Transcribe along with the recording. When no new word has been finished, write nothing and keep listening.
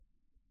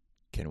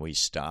Can we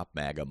stop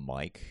MAGA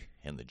Mike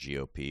and the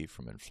GOP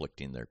from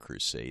inflicting their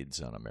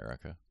crusades on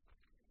America?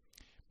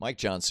 Mike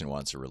Johnson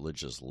wants a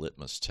religious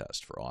litmus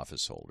test for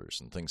office holders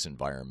and thinks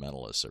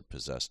environmentalists are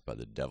possessed by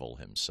the devil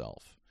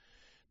himself.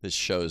 This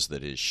shows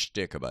that his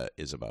shtick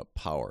is about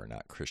power,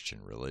 not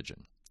Christian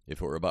religion.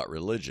 If it were about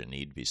religion,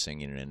 he'd be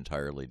singing an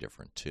entirely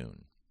different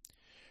tune.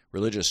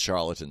 Religious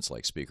charlatans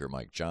like Speaker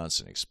Mike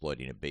Johnson,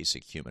 exploiting a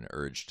basic human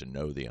urge to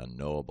know the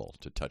unknowable,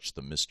 to touch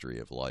the mystery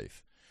of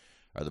life,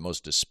 are the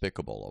most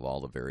despicable of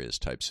all the various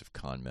types of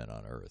con men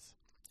on earth,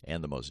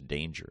 and the most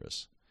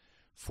dangerous.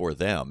 For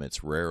them,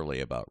 it's rarely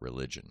about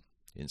religion.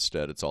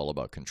 Instead, it's all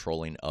about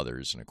controlling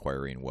others and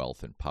acquiring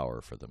wealth and power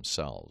for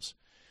themselves,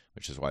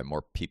 which is why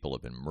more people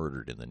have been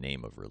murdered in the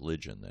name of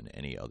religion than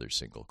any other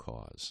single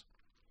cause.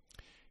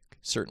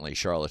 Certainly,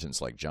 charlatans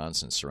like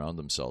Johnson surround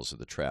themselves with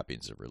the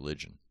trappings of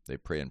religion. They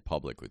pray in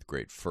public with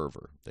great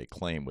fervor. They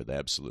claim with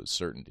absolute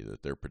certainty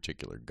that their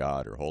particular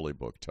god or holy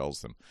book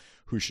tells them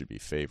who should be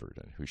favored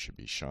and who should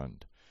be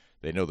shunned.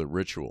 They know the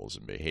rituals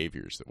and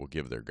behaviors that will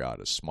give their god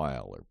a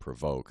smile or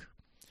provoke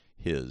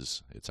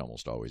his, it's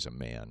almost always a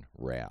man,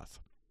 wrath.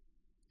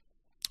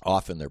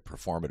 Often their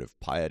performative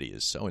piety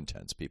is so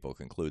intense people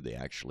conclude they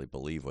actually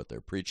believe what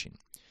they're preaching.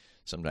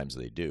 Sometimes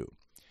they do.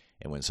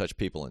 And when such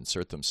people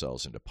insert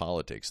themselves into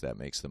politics, that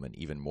makes them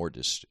even more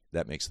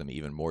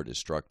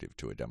destructive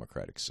to a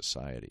democratic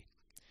society.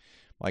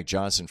 Mike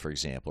Johnson, for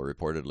example,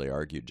 reportedly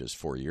argued just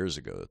 4 years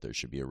ago that there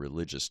should be a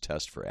religious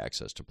test for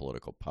access to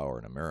political power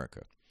in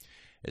America.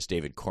 As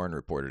David Korn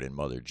reported in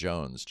Mother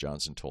Jones,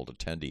 Johnson told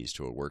attendees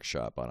to a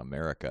workshop on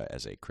America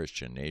as a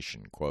Christian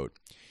nation, quote,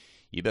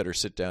 "You better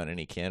sit down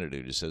any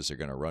candidate who says they're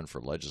going to run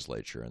for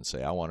legislature and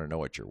say, I want to know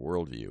what your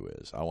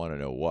worldview is. I want to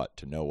know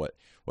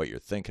what you're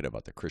thinking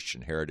about the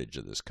Christian heritage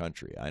of this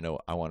country. I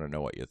want to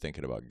know what you're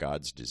thinking about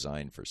God's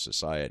design for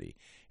society.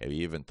 Have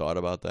you even thought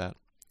about that?"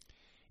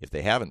 If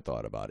they haven't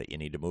thought about it, you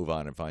need to move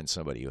on and find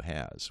somebody who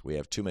has. We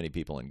have too many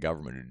people in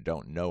government who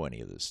don't know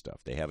any of this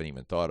stuff. They haven't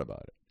even thought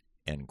about it.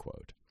 End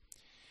quote.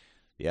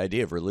 The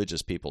idea of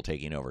religious people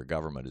taking over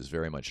government is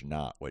very much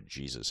not what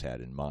Jesus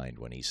had in mind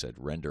when he said,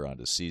 "Render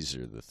unto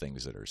Caesar the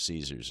things that are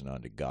Caesar's, and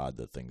unto God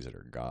the things that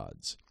are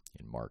God's,"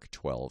 in Mark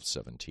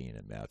 12:17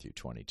 and Matthew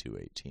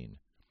 22:18.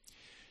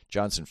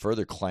 Johnson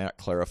further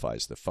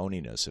clarifies the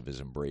phoniness of his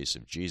embrace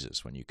of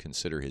Jesus when you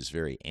consider his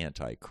very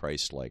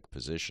anti-Christ-like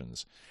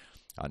positions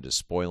on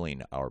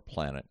despoiling our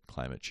planet,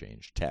 climate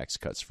change, tax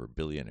cuts for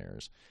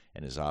billionaires,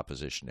 and his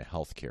opposition to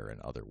health care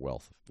and other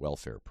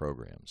welfare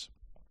programs.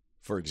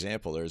 For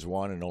example, there is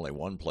one and only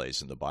one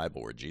place in the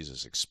Bible where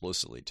Jesus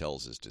explicitly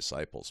tells his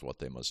disciples what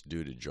they must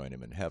do to join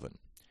him in heaven.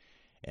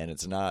 And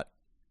it's not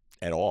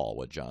at all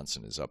what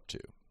Johnson is up to.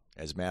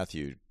 As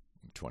Matthew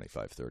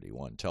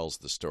 25:31 tells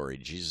the story,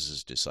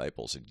 Jesus'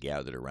 disciples had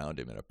gathered around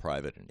him in a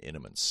private and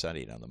intimate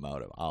setting on the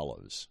Mount of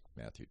Olives,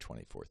 Matthew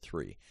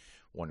 24:3,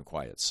 one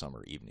quiet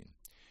summer evening.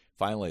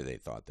 Finally, they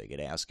thought they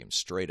could ask him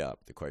straight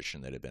up the question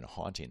that had been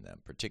haunting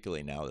them,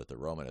 particularly now that the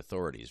Roman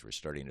authorities were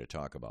starting to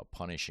talk about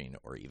punishing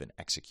or even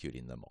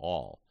executing them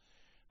all.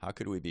 How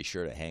could we be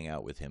sure to hang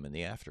out with him in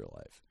the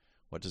afterlife?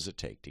 What does it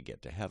take to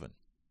get to heaven?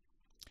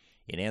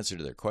 In answer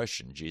to their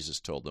question, Jesus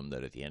told them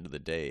that at the end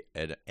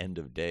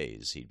of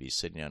days, he'd be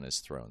sitting on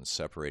his throne,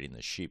 separating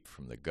the sheep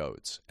from the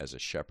goats, as a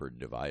shepherd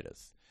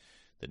divideth.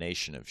 The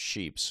nation of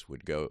sheep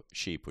would go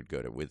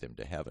with him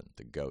to heaven,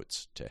 the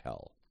goats to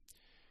hell.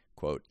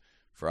 Quote,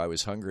 "For I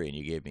was hungry, and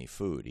you gave me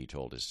food," he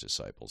told his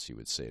disciples he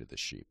would say to the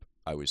sheep.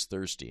 "I was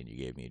thirsty, and you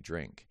gave me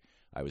drink.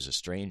 I was a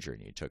stranger,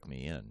 and you took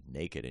me in.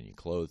 Naked, and you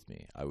clothed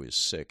me. I was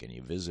sick, and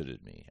you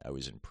visited me. I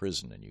was in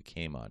prison, and you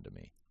came unto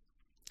me."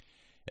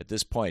 At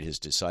this point, his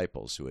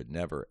disciples, who had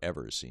never,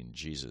 ever seen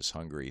Jesus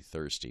hungry,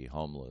 thirsty,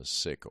 homeless,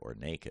 sick, or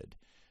naked,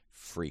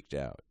 freaked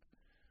out.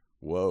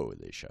 "Whoa,"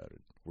 they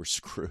shouted, "we're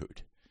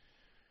screwed.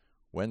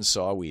 When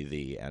saw we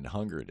thee and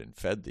hungered and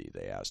fed thee,"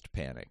 they asked,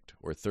 panicked,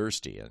 "or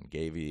thirsty and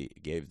gave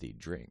thee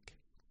drink?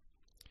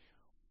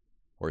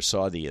 Or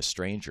saw thee a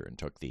stranger and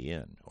took thee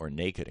in, or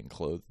naked and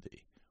clothed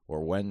thee?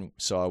 Or when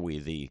saw we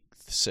thee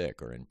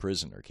sick or in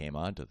prison or came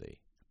unto thee?"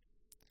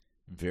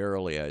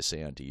 "Verily I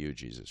say unto you,"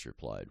 Jesus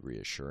replied,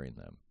 reassuring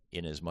them,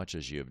 "inasmuch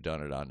as you have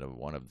done it unto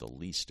one of the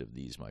least of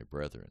these my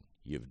brethren,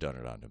 you have done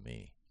it unto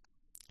me."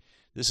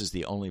 This is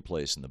the only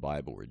place in the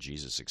Bible where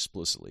Jesus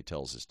explicitly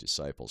tells his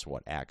disciples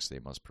what acts they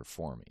must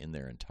perform in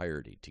their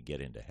entirety to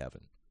get into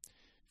heaven.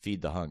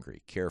 Feed the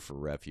hungry, care for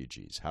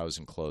refugees, house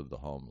and clothe the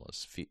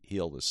homeless,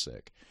 heal the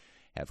sick,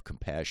 have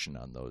compassion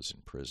on those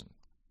in prison.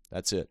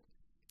 That's it.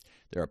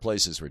 There are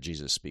places where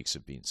Jesus speaks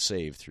of being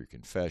saved through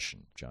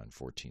confession, John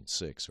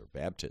 14:6, or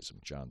baptism,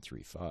 John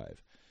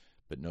 3:5,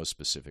 but no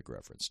specific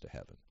reference to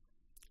heaven.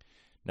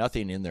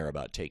 Nothing in there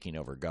about taking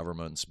over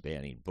governments,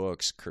 banning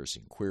books,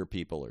 cursing queer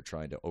people, or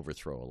trying to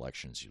overthrow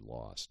elections you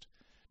lost.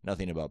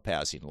 Nothing about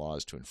passing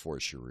laws to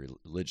enforce your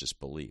religious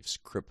beliefs,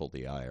 cripple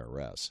the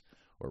IRS,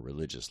 or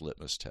religious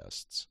litmus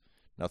tests.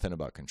 Nothing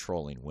about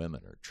controlling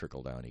women or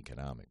trickle-down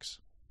economics.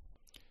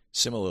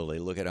 Similarly,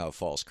 look at how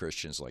false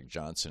Christians like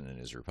Johnson and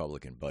his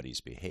Republican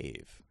buddies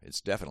behave. It's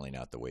definitely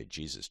not the way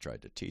Jesus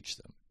tried to teach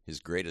them. His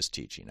greatest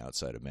teaching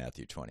outside of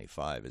Matthew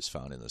 25 is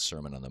found in the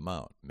Sermon on the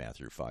Mount,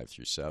 Matthew 5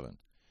 through 7.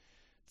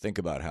 Think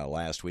about how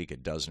last week a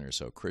dozen or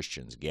so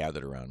Christians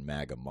gathered around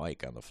MAGA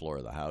Mike on the floor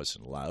of the house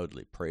and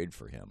loudly prayed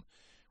for him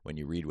when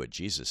you read what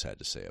Jesus had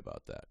to say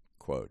about that.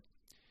 Quote,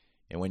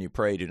 "And when you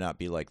pray, do not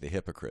be like the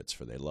hypocrites,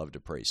 for they love to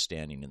pray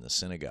standing in the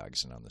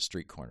synagogues and on the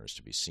street corners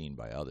to be seen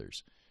by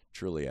others.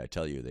 Truly, I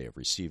tell you, they have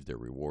received their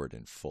reward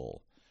in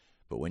full.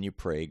 But when you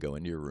pray, go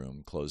into your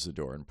room, close the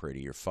door, and pray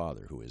to your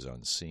Father who is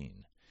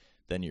unseen.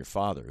 Then your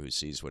Father who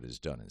sees what is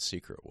done in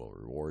secret will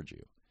reward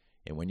you.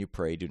 And when you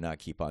pray, do not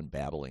keep on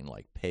babbling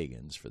like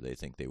pagans, for they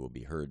think they will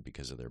be heard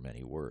because of their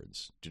many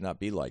words. Do not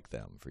be like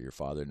them, for your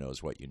Father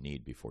knows what you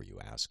need before you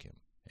ask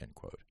him." End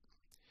quote.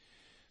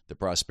 The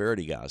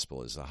prosperity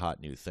gospel is the hot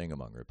new thing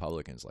among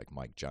Republicans like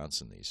Mike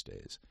Johnson these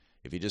days.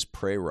 If you just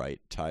pray right,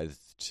 tithe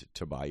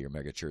to buy your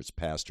megachurch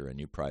pastor a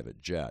new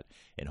private jet,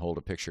 and hold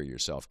a picture of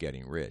yourself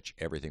getting rich,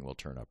 everything will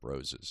turn up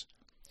roses.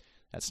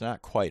 That's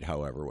not quite,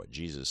 however, what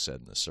Jesus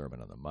said in the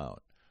Sermon on the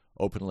Mount.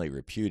 Openly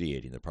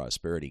repudiating the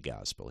prosperity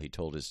gospel, he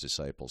told his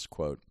disciples,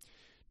 quote,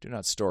 "Do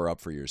not store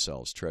up for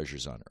yourselves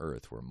treasures on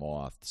earth where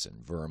moths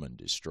and vermin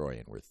destroy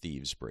and where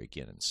thieves break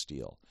in and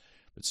steal.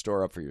 But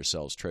store up for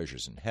yourselves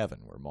treasures in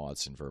heaven where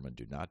moths and vermin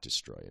do not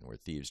destroy and where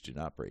thieves do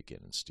not break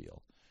in and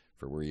steal.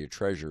 For where your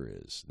treasure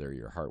is, there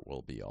your heart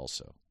will be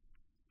also."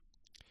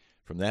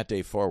 From that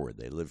day forward,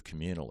 they lived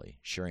communally,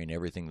 sharing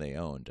everything they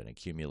owned and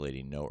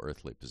accumulating no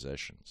earthly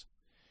possessions.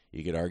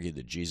 You could argue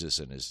that Jesus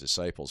and his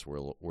disciples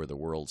were the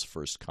world's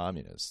first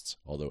communists,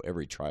 although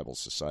every tribal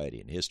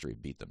society in history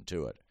beat them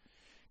to it.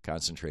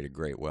 Concentrated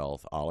great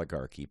wealth,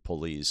 oligarchy,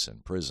 police,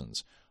 and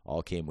prisons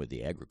all came with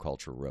the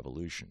agricultural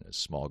revolution as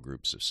small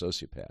groups of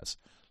sociopaths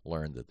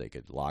learned that they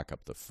could lock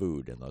up the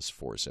food and thus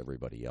force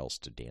everybody else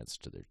to dance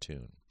to their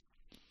tune.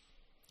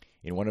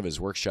 In one of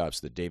his workshops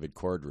that David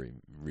Cord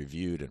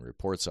reviewed and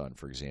reports on,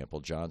 for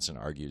example, Johnson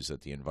argues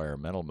that the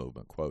environmental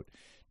movement, quote,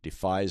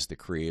 "defies the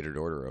created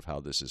order of how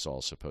this is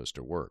all supposed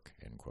to work,"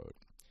 end quote.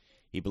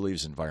 He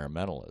believes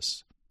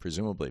environmentalists,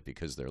 presumably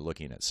because they're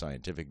looking at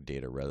scientific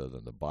data rather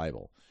than the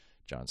Bible.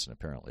 Johnson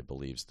apparently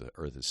believes the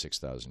Earth is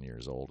 6,000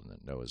 years old and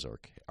that Noah's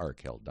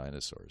Ark held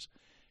dinosaurs,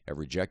 have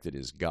rejected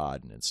his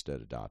God and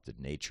instead adopted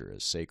nature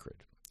as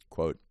sacred.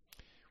 Quote,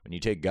 "When you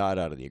take God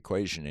out of the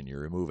equation and you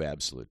remove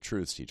absolute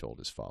truths," he told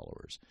his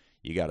followers,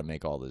 "you got to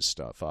make all this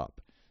stuff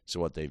up. So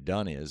what they've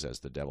done is,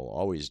 as the devil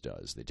always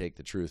does, they take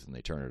the truth and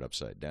they turn it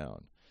upside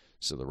down.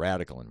 So the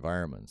radical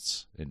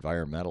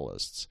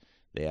environmentalists,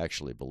 they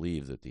actually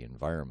believe that the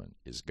environment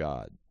is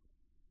God."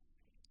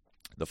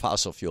 The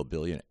fossil fuel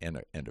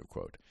end of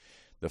quote.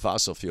 The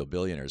fossil fuel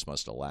billionaires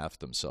must have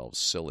laughed themselves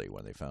silly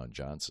when they found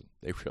Johnson.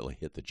 They really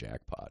hit the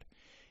jackpot.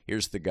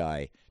 Here's the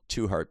guy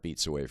 2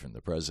 heartbeats away from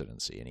the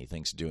presidency, and he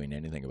thinks doing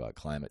anything about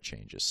climate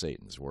change is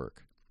Satan's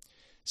work.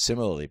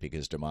 Similarly,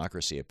 because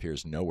democracy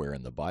appears nowhere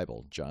in the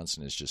Bible,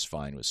 Johnson is just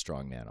fine with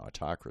strongman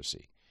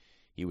autocracy.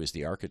 He was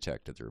the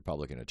architect of the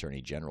Republican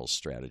Attorney General's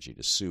strategy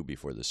to sue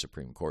before the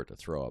Supreme Court to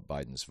throw out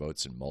Biden's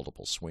votes in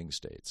multiple swing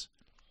states.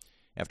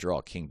 After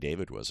all, King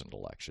David wasn't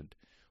elected.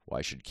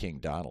 Why should King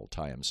Donald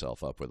tie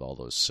himself up with all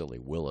those silly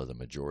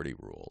will-of-the-majority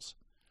rules?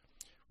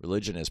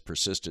 Religion has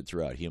persisted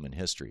throughout human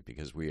history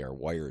because we are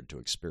wired to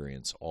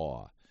experience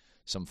awe.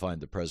 Some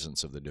find the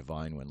presence of the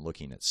divine when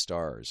looking at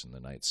stars in the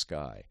night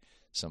sky.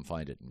 Some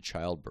find it in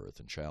childbirth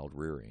and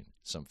child-rearing.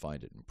 Some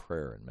find it in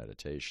prayer and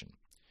meditation.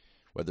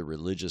 Whether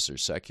religious or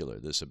secular,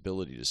 this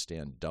ability to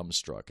stand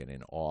dumbstruck and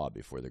in awe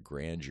before the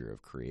grandeur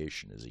of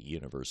creation is a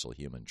universal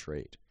human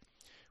trait,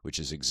 which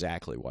is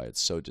exactly why it's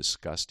so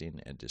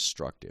disgusting and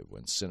destructive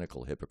when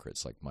cynical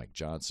hypocrites like Mike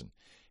Johnson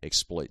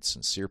exploit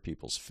sincere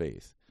people's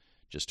faith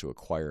just to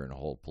acquire and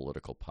hold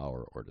political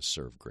power or to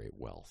serve great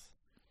wealth.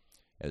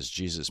 As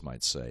Jesus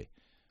might say,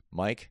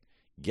 "Mike,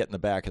 get in the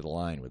back of the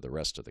line with the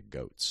rest of the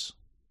goats."